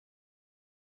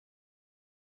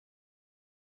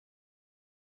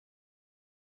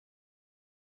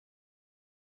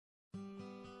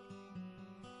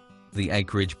The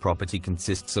acreage property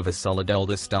consists of a solid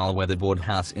older-style weatherboard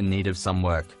house in need of some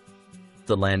work.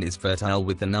 The land is fertile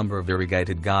with a number of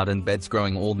irrigated garden beds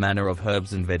growing all manner of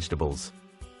herbs and vegetables.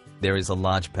 There is a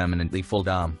large permanently full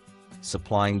dam,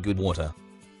 supplying good water.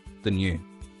 The new,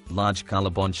 large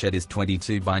colorbond shed is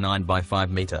 22 by 9 by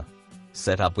 5 meter,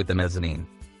 set up with a mezzanine,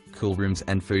 cool rooms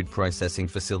and food processing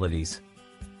facilities.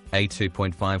 A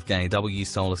 2.5 kW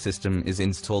solar system is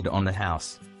installed on the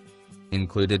house.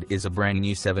 Included is a brand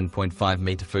new 7.5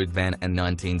 meter food van and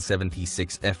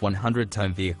 1976 F100 tow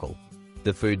vehicle.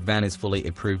 The food van is fully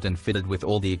approved and fitted with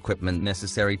all the equipment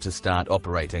necessary to start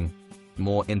operating.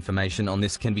 More information on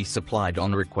this can be supplied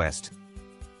on request.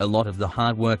 A lot of the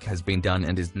hard work has been done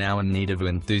and is now in need of an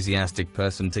enthusiastic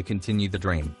person to continue the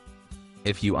dream.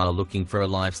 If you are looking for a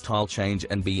lifestyle change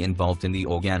and be involved in the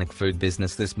organic food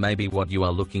business, this may be what you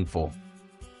are looking for.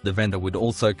 The vendor would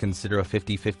also consider a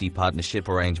 50-50 partnership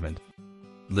arrangement.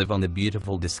 Live on the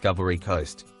beautiful Discovery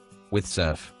Coast, with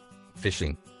surf,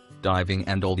 fishing, diving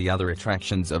and all the other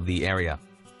attractions of the area.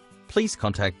 Please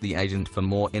contact the agent for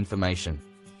more information.